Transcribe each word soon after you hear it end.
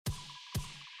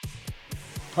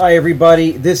Hi,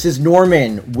 everybody. This is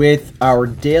Norman with our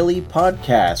daily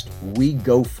podcast, We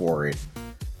Go For It,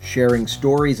 sharing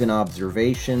stories and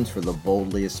observations for the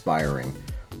boldly aspiring.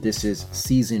 This is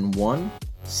Season 1,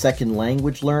 Second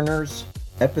Language Learners,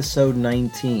 Episode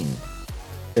 19.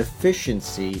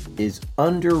 Efficiency is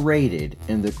underrated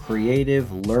in the creative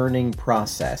learning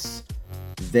process.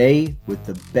 They with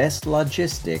the best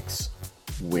logistics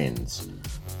wins.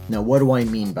 Now, what do I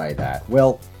mean by that?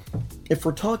 Well, if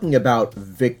we're talking about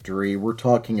victory, we're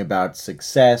talking about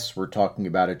success, we're talking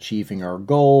about achieving our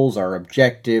goals, our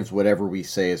objectives, whatever we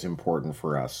say is important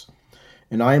for us.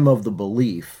 And I am of the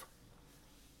belief,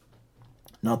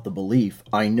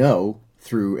 I know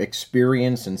through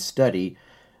experience and study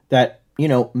that,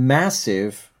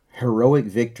 massive heroic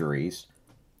victories,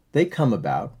 they come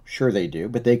about, sure they do,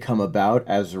 but they come about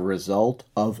as a result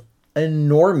of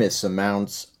enormous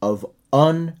amounts of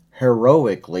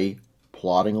un-heroically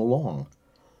plodding along,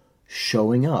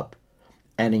 showing up,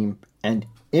 and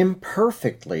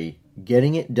imperfectly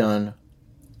getting it done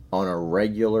on a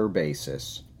regular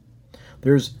basis.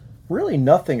 There's really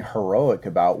nothing heroic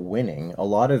about winning. A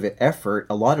lot of the effort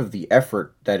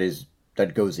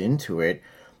that goes into it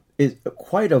is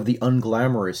quite of the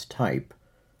unglamorous type.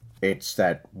 It's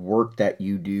that work that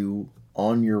you do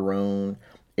on your own.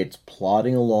 It's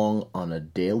plodding along on a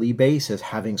daily basis,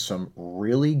 having some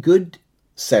really good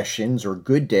sessions or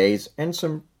good days and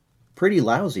some pretty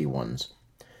lousy ones.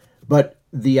 But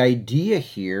the idea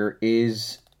here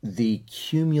is the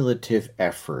cumulative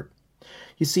effort.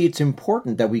 You see, it's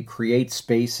important that we create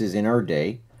spaces in our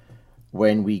day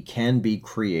when we can be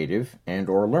creative and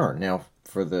or learn. Now,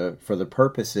 for the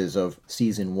purposes of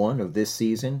season 1 of this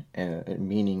season,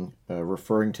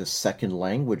 referring to second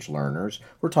language learners,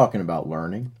 we're talking about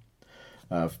learning.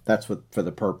 That's what for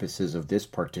the purposes of this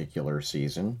particular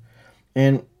season.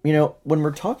 And, when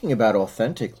we're talking about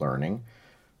authentic learning,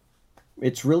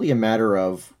 it's really a matter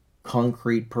of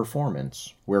concrete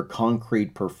performance. Where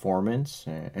concrete performance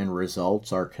and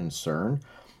results are concerned,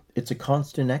 it's a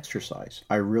constant exercise.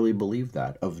 I really believe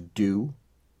that, of do,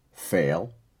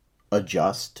 fail,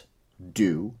 adjust,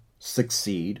 do,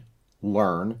 succeed,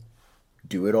 learn,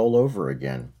 do it all over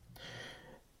again.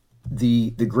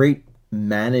 The great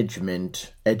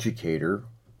management educator,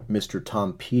 Mr.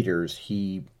 Tom Peters,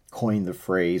 he coined the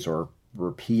phrase or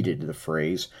repeated the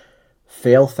phrase,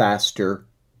 fail faster,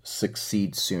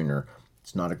 succeed sooner.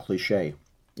 It's not a cliche.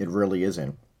 It really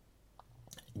isn't.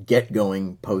 Get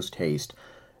going post haste.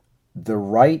 The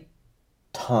right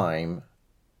time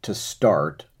to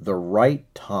start, the right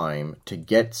time to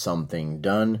get something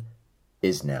done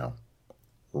is now.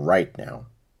 Right now.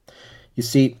 You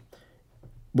see,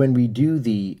 when we do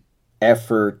the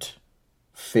effort,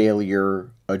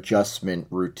 failure, adjustment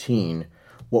routine,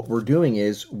 what we're doing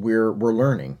is we're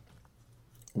learning.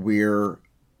 We're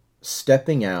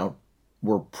stepping out,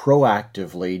 we're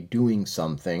proactively doing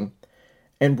something,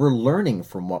 and we're learning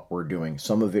from what we're doing.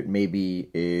 Some of it maybe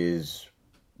is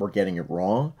we're getting it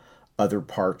wrong, other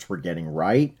parts we're getting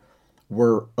right.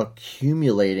 We're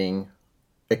accumulating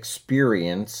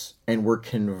experience and we're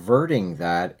converting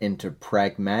that into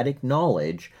pragmatic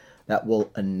knowledge that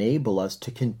will enable us to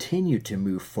continue to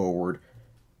move forward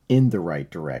in the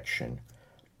right direction.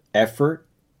 Effort,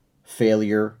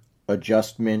 failure,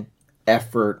 adjustment,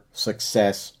 effort,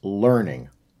 success, learning.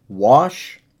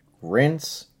 Wash,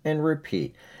 rinse, and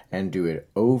repeat. And do it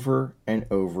over and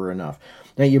over enough.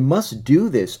 Now, you must do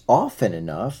this often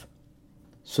enough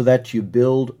so that you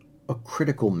build a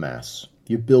critical mass.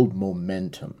 You build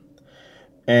momentum.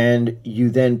 And you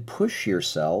then push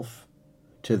yourself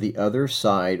to the other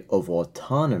side of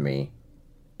autonomy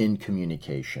in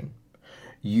communication.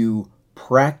 You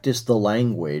practice the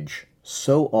language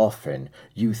so often,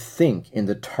 you think in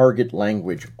the target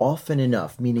language often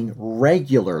enough, meaning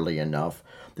regularly enough,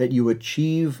 that you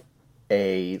achieve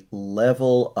a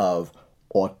level of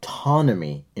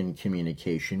autonomy in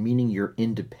communication, meaning you're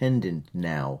independent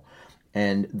now,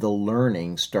 and the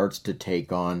learning starts to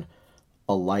take on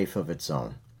a life of its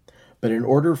own. But in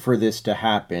order for this to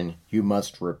happen, you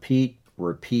must repeat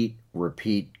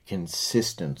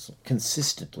consistently,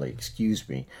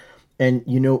 And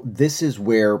this is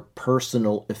where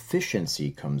personal efficiency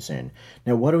comes in.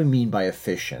 Now, what do we mean by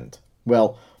efficient?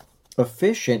 Well,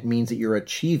 efficient means that you're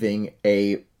achieving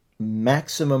a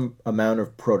maximum amount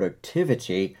of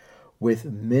productivity with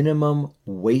minimum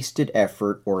wasted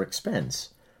effort or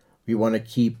expense. We want to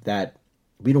keep that.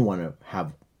 We don't want to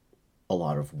have a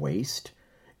lot of waste.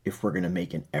 If we're going to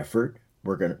make an effort,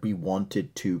 we want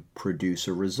it to produce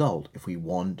a result. If we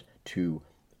want to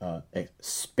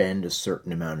spend a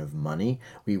certain amount of money.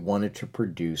 We want it to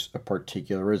produce a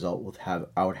particular result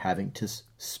without having to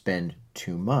spend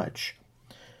too much.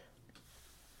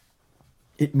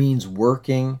 It means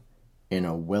working in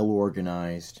a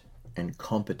well-organized and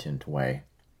competent way.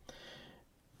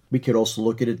 We could also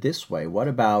look at it this way. What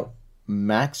about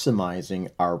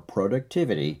maximizing our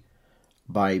productivity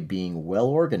by being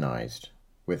well-organized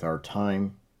with our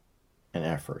time and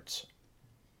efforts?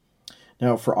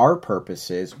 Now, for our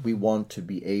purposes, we want to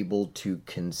be able to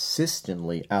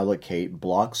consistently allocate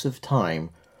blocks of time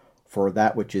for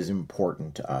that which is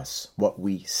important to us, what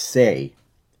we say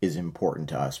is important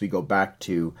to us. We go back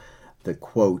to the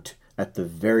quote at the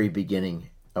very beginning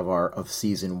of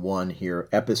season 1 here,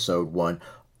 episode 1,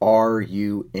 are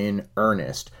you in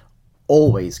earnest?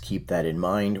 Always keep that in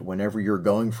mind whenever you're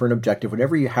going for an objective,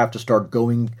 whenever you have to start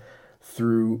going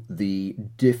through the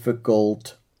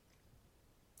difficult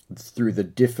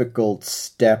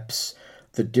steps,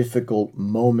 the difficult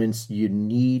moments, you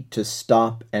need to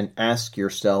stop and ask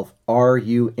yourself, are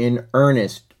you in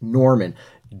earnest, Norman?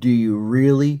 Do you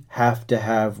really have to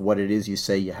have what it is you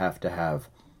say you have to have?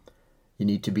 You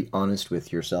need to be honest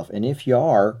with yourself. And if you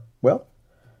are, well,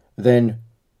 then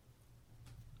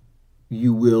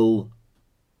you will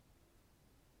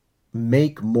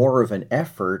make more of an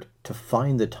effort to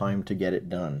find the time to get it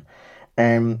done.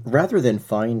 And rather than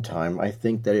find time, I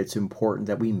think that it's important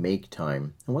that we make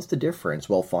time. And what's the difference?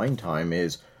 Well, find time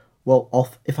is,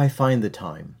 if I find the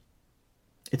time.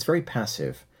 It's very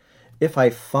passive. If I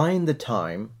find the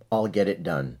time, I'll get it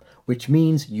done, which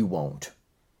means you won't,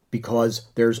 because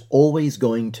there's always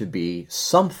going to be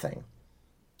something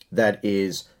that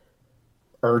is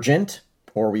urgent,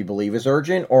 or we believe is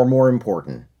urgent, or more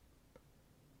important,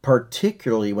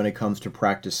 particularly when it comes to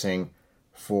practicing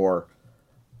for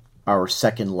our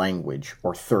second language,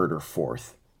 or third or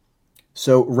fourth.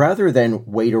 So rather than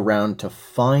wait around to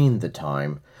find the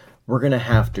time, we're going to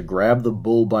have to grab the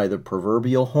bull by the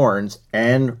proverbial horns,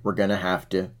 and we're going to have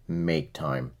to make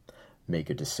time. Make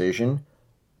a decision,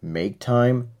 make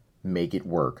time, make it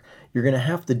work. You're going to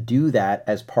have to do that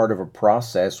as part of a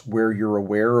process where you're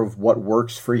aware of what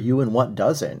works for you and what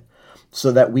doesn't,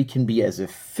 so that we can be as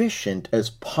efficient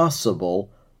as possible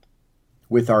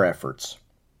with our efforts.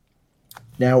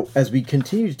 Now, as we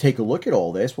continue to take a look at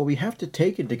all this, what we have to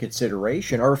take into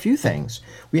consideration are a few things.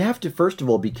 We have to, first of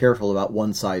all, be careful about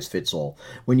one size fits all.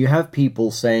 When you have people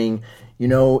saying,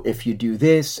 if you do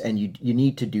this and you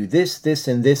need to do this, this,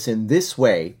 and this in this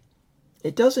way,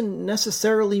 it doesn't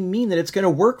necessarily mean that it's going to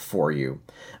work for you.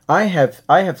 I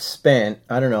have spent,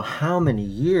 I don't know how many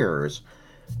years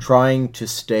trying to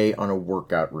stay on a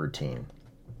workout routine.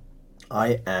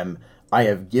 I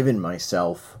have given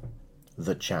myself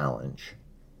the challenge.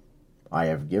 I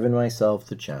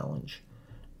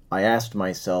asked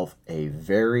myself a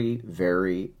very,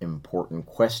 very important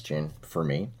question for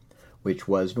me, which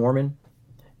was, Norman,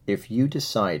 if you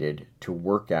decided to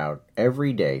work out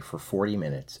every day for 40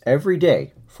 minutes, every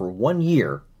day for 1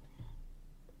 year,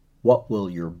 what will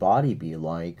your body be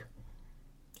like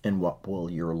and what will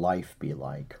your life be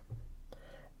like?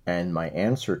 And my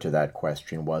answer to that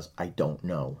question was, I don't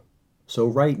know. So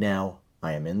right now,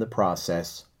 I am in the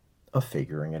process of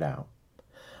figuring it out.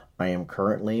 I am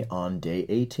currently on day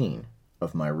 18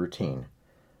 of my routine.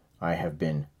 I have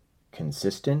been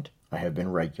consistent. I have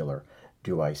been regular.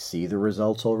 Do I see the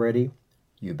results already?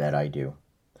 You bet I do.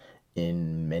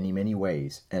 In many, many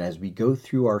ways. And as we go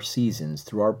through our seasons,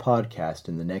 through our podcast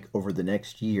over the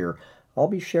next year, I'll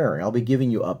be sharing. I'll be giving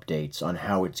you updates on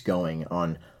how it's going,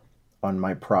 on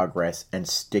my progress and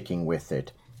sticking with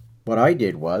it. What I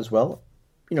did was,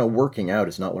 working out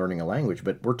is not learning a language,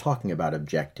 but we're talking about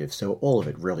objectives. So all of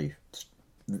it really,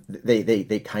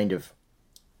 they kind of,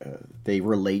 they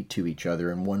relate to each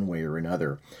other in one way or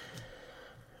another.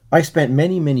 I spent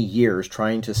many, many years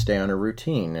trying to stay on a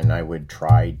routine, and I would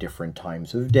try different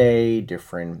times of day,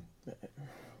 different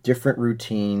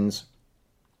routines.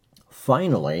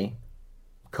 Finally,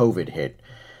 COVID hit,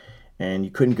 and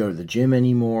you couldn't go to the gym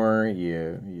anymore. I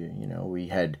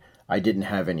didn't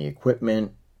have any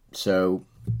equipment, so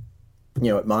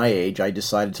at my age, I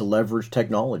decided to leverage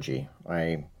technology.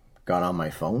 I got on my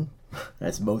phone,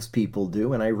 as most people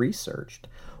do, and I researched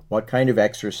what kind of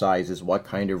exercises, what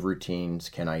kind of routines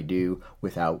can I do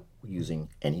without using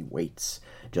any weights,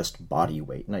 just body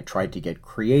weight. And I tried to get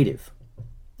creative.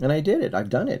 And I did it. I've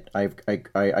done it. I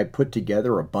put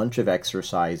together a bunch of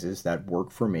exercises that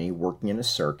work for me, working in a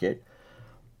circuit.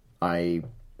 I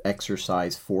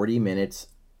exercise 40 minutes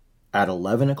at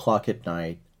 11 o'clock at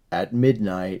night, at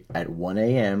midnight, at 1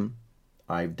 a.m.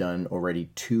 I've done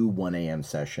already 2 1 a.m.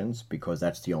 sessions because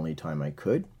that's the only time I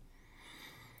could.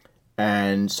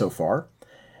 And so far,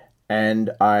 and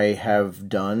I have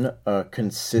done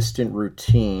consistent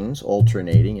routines,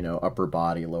 alternating, upper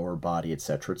body, lower body,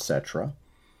 etc., etc.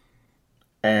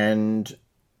 And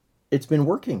it's been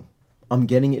working. I'm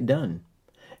getting it done.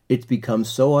 It's become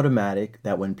so automatic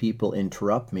that when people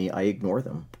interrupt me, I ignore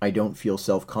them. I don't feel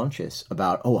self-conscious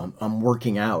about, oh, I'm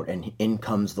working out and in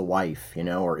comes the wife,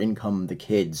 or in come the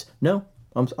kids. No,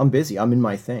 I'm busy. I'm in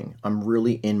my thing. I'm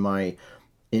really in my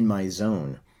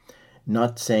zone.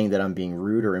 Not saying that I'm being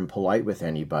rude or impolite with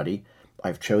anybody.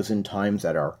 I've chosen times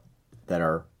that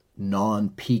are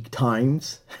non-peak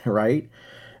times, right?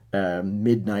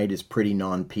 Midnight is pretty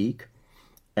non-peak,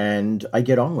 and I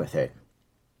get on with it.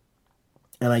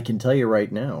 And I can tell you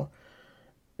right now,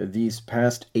 these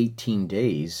past 18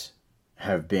 days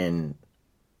have been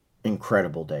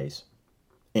incredible days.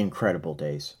 Incredible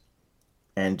days.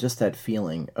 And just that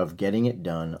feeling of getting it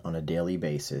done on a daily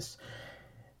basis.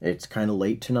 It's kind of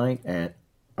late tonight, and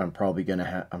I'm probably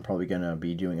gonna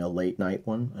be doing a late night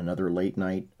one, another a late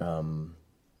night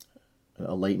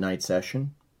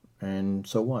session. And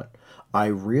so what? I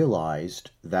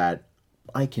realized that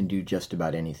I can do just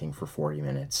about anything for 40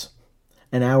 minutes.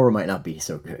 An hour might not be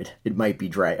so good. I might be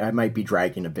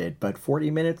dragging a bit, but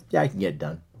 40 minutes, yeah, I can get it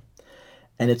done.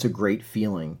 And it's a great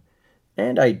feeling.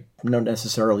 And I don't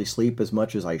necessarily sleep as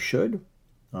much as I should.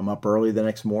 I'm up early the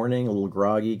next morning, a little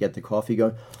groggy, get the coffee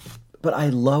going. But I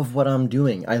love what I'm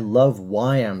doing. I love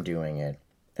why I'm doing it.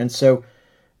 And so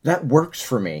that works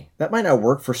for me. That might not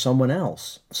work for someone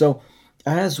else. So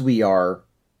as we are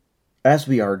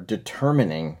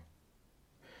determining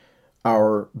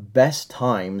our best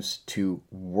times to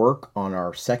work on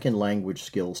our second language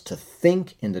skills, to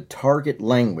think in the target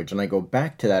language, and I go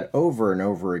back to that over and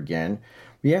over again,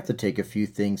 we have to take a few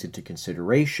things into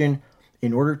consideration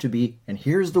in order to be, and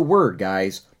here's the word,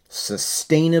 guys,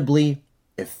 sustainably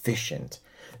efficient.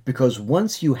 Because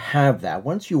once you have that,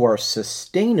 once you are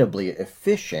sustainably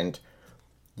efficient,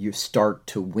 you start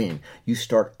to win. You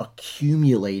start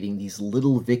accumulating these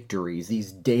little victories,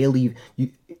 these daily...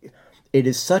 It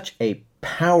is such a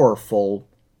powerful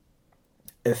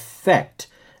effect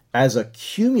as a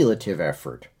cumulative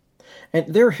effort.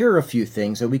 And here are a few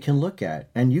things that we can look at.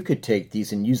 And you could take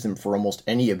these and use them for almost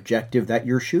any objective that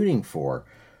you're shooting for.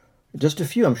 Just a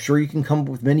few. I'm sure you can come up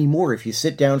with many more if you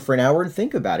sit down for an hour and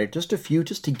think about it. Just a few,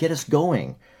 just to get us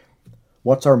going.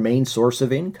 What's our main source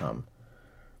of income?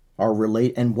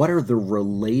 And what are the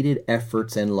related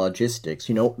efforts and logistics?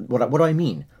 What do I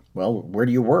mean? Well, where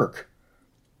do you work?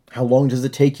 How long does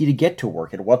it take you to get to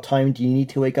work? At what time do you need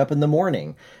to wake up in the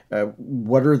morning?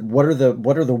 What are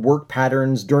the work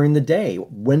patterns during the day?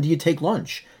 When do you take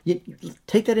lunch? You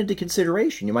take that into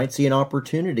consideration. You might see an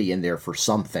opportunity in there for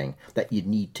something that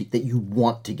you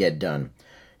want to get done.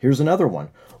 Here's another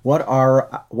one. What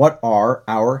are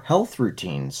our health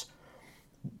routines?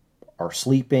 Our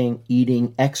sleeping,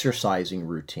 eating, exercising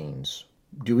routines.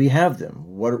 Do we have them?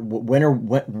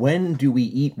 When do we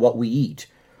eat what we eat?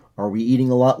 Are we eating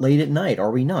a lot late at night?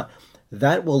 Are we not?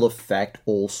 That will affect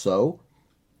also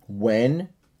when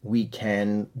we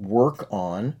can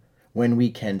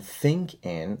think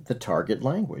in the target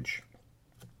language.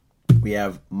 We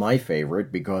have my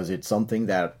favorite, because it's something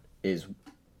that is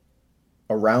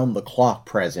around the clock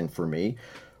present for me,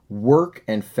 work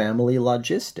and family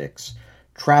logistics,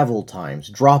 travel times,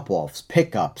 drop-offs,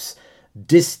 pickups,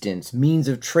 distance, means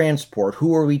of transport,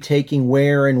 who are we taking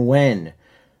where and when.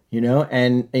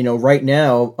 Right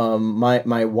now,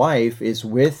 my wife is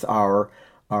with our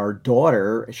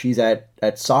daughter. She's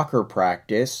at soccer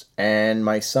practice, and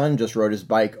my son just rode his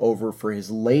bike over for his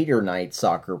later night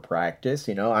soccer practice.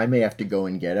 I may have to go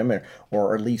and get him,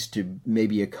 or at least to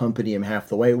maybe accompany him half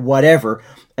the way, whatever.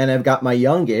 And I've got my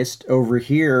youngest over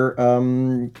here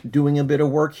doing a bit of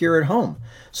work here at home.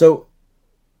 So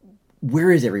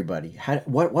where is everybody?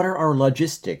 What are our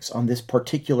logistics on this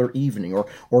particular evening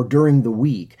or during the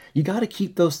week? You got to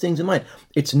keep those things in mind.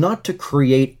 It's not to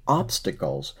create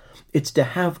obstacles. It's to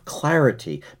have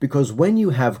clarity, because when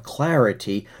you have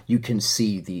clarity, you can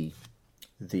see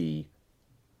the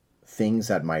things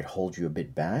that might hold you a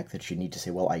bit back, that you need to say,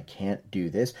 well, I can't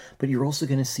do this. But you're also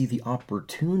going to see the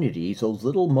opportunities, those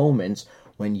little moments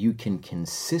when you can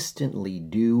consistently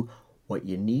do what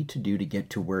you need to do to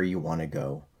get to where you want to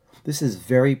go. This is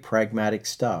very pragmatic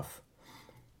stuff.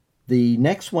 The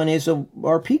next one is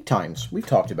our peak times. We've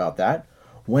talked about that.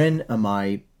 When am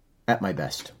I at my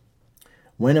best?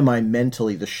 When am I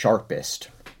mentally the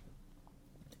sharpest?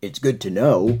 It's good to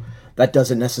know. That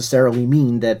doesn't necessarily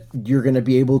mean that you're going to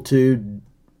be able to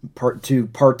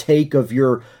partake of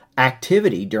your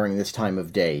activity during this time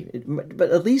of day. But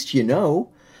at least you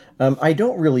know. I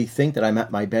don't really think that I'm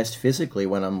at my best physically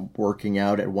when I'm working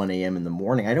out at 1 a.m. in the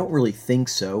morning. I don't really think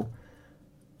so.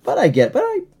 I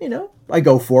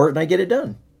go for it and I get it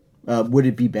done. Would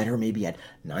it be better maybe at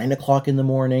 9 o'clock in the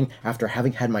morning after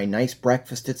having had my nice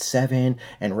breakfast at 7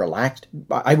 and relaxed?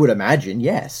 I would imagine,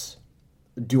 yes.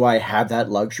 Do I have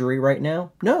that luxury right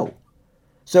now? No.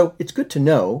 So it's good to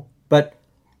know, but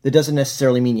it doesn't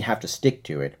necessarily mean you have to stick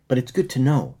to it. But it's good to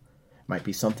know. Might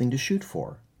be something to shoot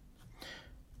for.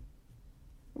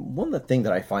 One of the things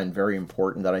that I find very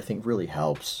important that I think really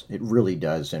helps, it really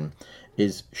does, and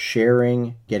is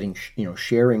sharing,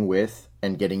 sharing with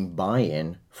and getting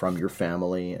buy-in from your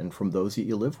family and from those that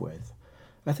you live with.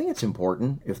 I think it's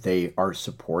important if they are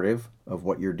supportive of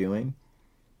what you're doing.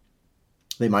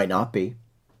 They might not be.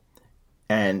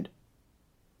 And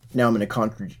now I'm going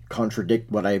to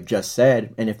contradict what I've just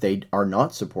said, and if they are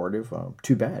not supportive,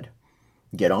 too bad.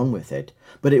 Get on with it.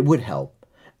 But it would help.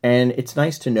 And it's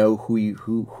nice to know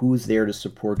who's there to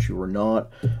support you or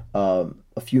not.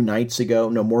 A few nights ago,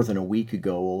 no more than a week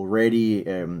ago already,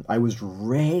 I was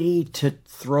ready to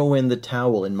throw in the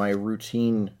towel in my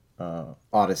routine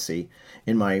odyssey,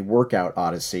 in my workout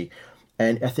odyssey.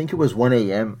 And I think it was 1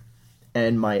 a.m.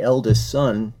 And my eldest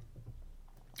son,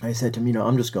 I said to him,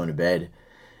 I'm just going to bed.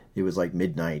 It was like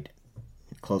midnight,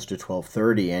 close to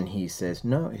 12:30. And he says,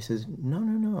 no. He says,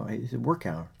 no. I said,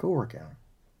 go work out.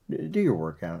 Do your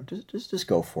workout. Just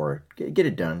go for it. Get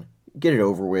it done. Get it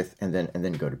over with, and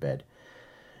then go to bed.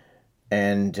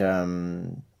 And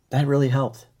that really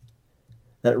helped.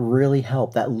 That really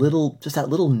helped. That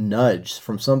little nudge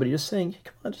from somebody just saying,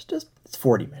 "Come on, just it's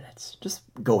 40 minutes. Just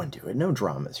go and do it. No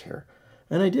dramas here."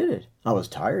 And I did it. I was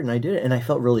tired, and I did it, and I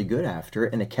felt really good after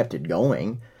it, and I kept it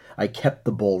going. I kept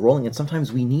the ball rolling, and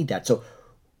sometimes we need that. So,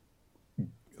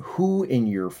 who in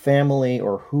your family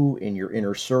or who in your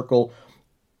inner circle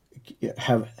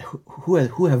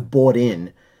who have bought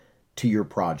in to your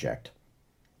project,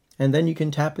 and then you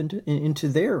can tap into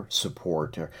their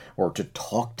support or to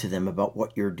talk to them about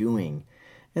what you're doing.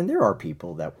 And there are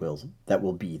people that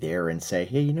will be there and say,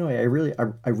 hey, I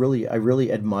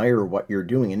really admire what you're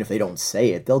doing. And if they don't say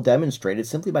it, they'll demonstrate it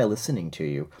simply by listening to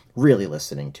you, really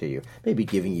listening to you, maybe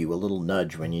giving you a little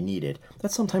nudge when you need it.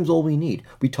 That's sometimes all we need.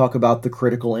 We talk about the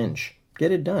critical inch.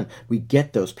 Get it done. We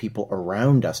get those people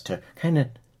around us to kind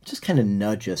of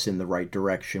nudge us in the right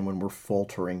direction when we're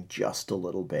faltering just a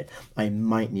little bit. I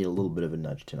might need a little bit of a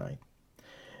nudge tonight.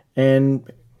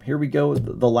 And here we go,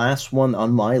 the last one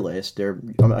on my list.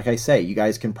 Like I say, you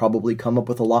guys can probably come up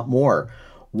with a lot more.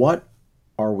 What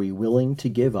are we willing to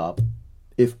give up,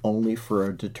 if only for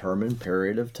a determined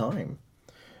period of time?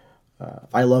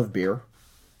 I love beer.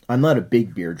 I'm not a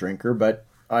big beer drinker, but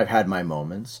I've had my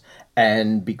moments.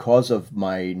 And because of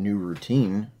my new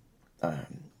routine,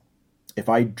 if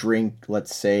I drink,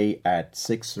 let's say, at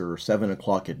 6 or 7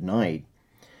 o'clock at night,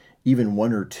 even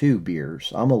 1 or 2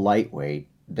 beers, I'm a lightweight,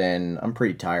 then I'm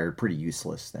pretty tired, pretty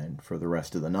useless then for the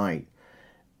rest of the night.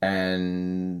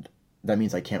 And that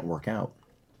means I can't work out.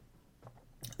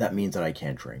 That means that I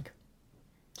can't drink.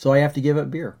 So I have to give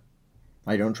up beer.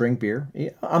 I don't drink beer.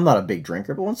 I'm not a big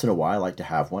drinker, but once in a while I like to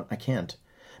have one. I can't.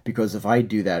 Because if I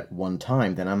do that one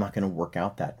time, then I'm not going to work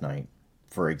out that night,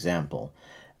 for example.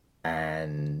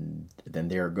 And then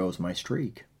there goes my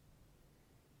streak.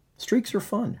 Streaks are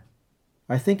fun.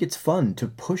 I think it's fun to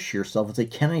push yourself and say,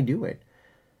 can I do it?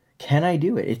 Can I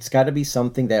do it? It's got to be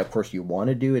something that, of course, you want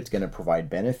to do. It's going to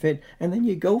provide benefit, and then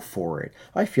you go for it.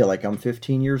 I feel like I'm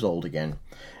 15 years old again.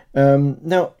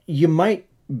 Now, you might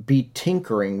be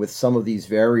tinkering with some of these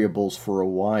variables for a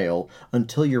while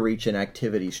until you reach an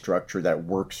activity structure that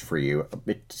works for you.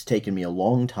 It's taken me a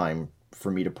long time for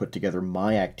me to put together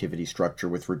my activity structure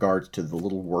with regards to the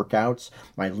little workouts,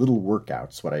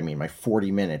 what I mean, my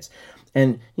 40 minutes.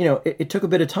 And, it took a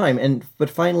bit of time, but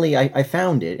finally I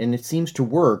found it, and it seems to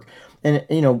work. And,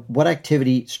 what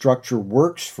activity structure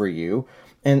works for you,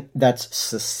 and that's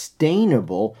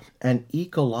sustainable and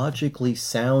ecologically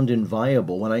sound and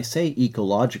viable. When I say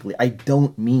ecologically,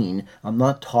 I'm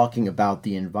not talking about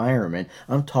the environment.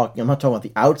 I'm not talking about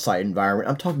the outside environment.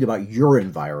 I'm talking about your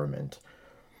environment.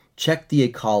 Check the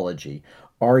ecology.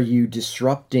 Are you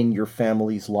disrupting your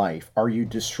family's life? Are you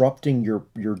disrupting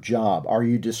your job? Are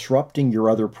you disrupting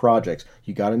your other projects?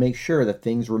 You got to make sure that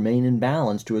things remain in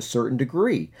balance to a certain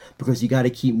degree, because you got to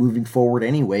keep moving forward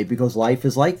anyway, because life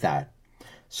is like that.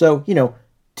 So,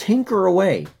 tinker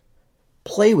away.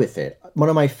 Play with it. One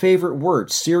of my favorite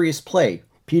words, serious play.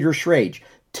 Peter Schrage.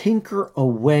 Tinker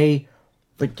away,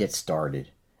 but get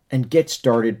started. And get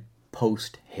started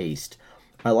post haste.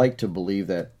 I like to believe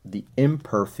that the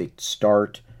imperfect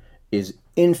start is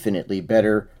infinitely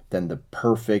better than the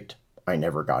perfect I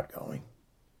never got going.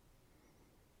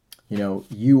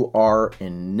 You are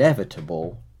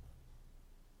inevitable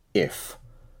if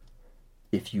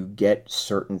you get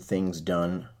certain things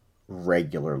done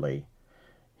regularly.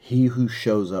 He who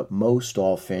shows up most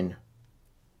often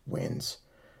wins.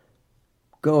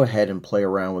 Go ahead and play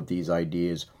around with these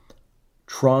ideas.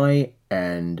 Try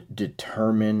and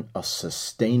determine a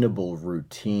sustainable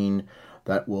routine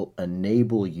that will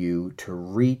enable you to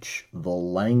reach the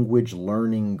language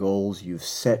learning goals you've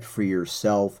set for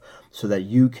yourself so that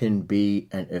you can be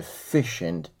an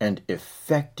efficient and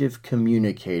effective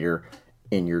communicator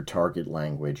in your target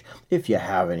language. If you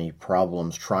have any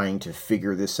problems trying to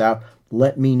figure this out,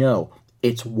 let me know.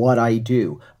 It's what I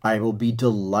do. I will be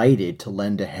delighted to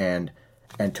lend a hand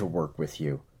and to work with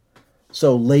you.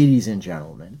 So, ladies and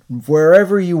gentlemen,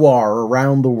 wherever you are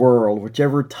around the world,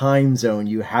 whichever time zone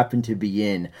you happen to be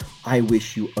in, I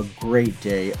wish you a great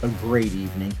day, a great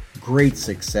evening, great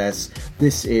success.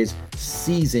 This is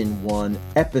Season 1,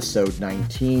 Episode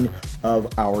 19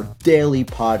 of our daily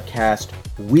podcast,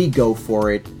 We Go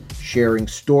For It, sharing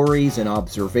stories and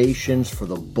observations for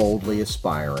the boldly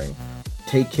aspiring.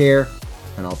 Take care,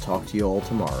 and I'll talk to you all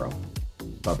tomorrow.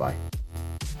 Bye-bye.